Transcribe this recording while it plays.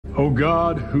O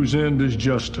God, whose end is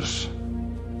justice,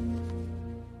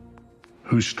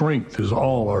 whose strength is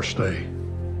all our stay,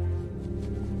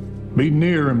 be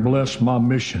near and bless my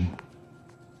mission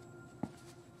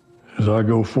as I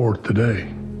go forth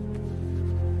today.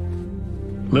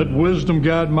 Let wisdom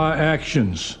guide my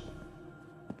actions.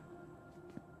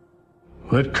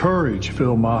 Let courage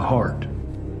fill my heart.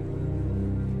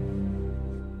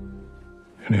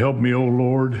 And help me, O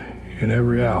Lord, in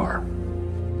every hour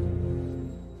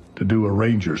to do a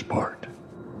ranger's part.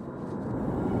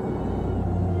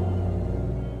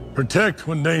 Protect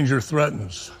when danger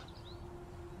threatens.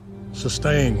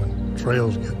 Sustain when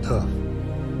trails get tough.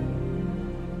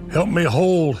 Help me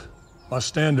hold my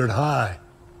standard high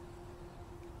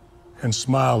and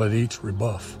smile at each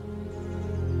rebuff.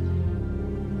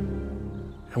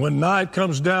 And when night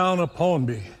comes down upon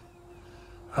me,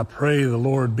 I pray the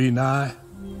Lord be nigh.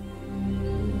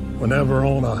 Whenever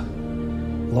on a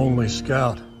lonely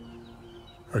scout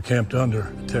or camped under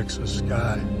a Texas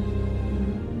sky.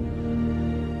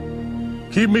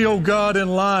 Keep me, O God, in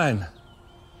line.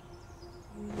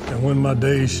 And when my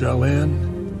days shall end,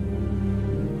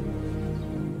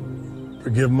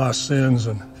 forgive my sins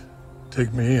and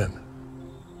take me in.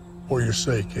 For your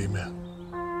sake, amen.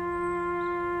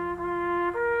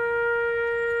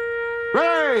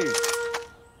 Raise!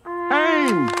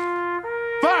 Aim!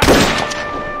 Fire!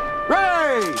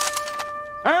 Raise!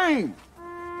 Aim!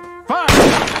 Fire!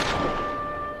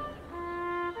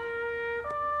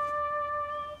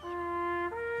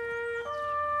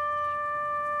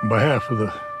 On behalf of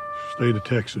the state of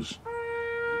Texas,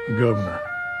 the governor,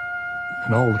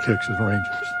 and all the Texas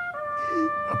Rangers,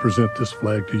 I present this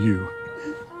flag to you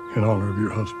in honor of your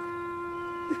husband.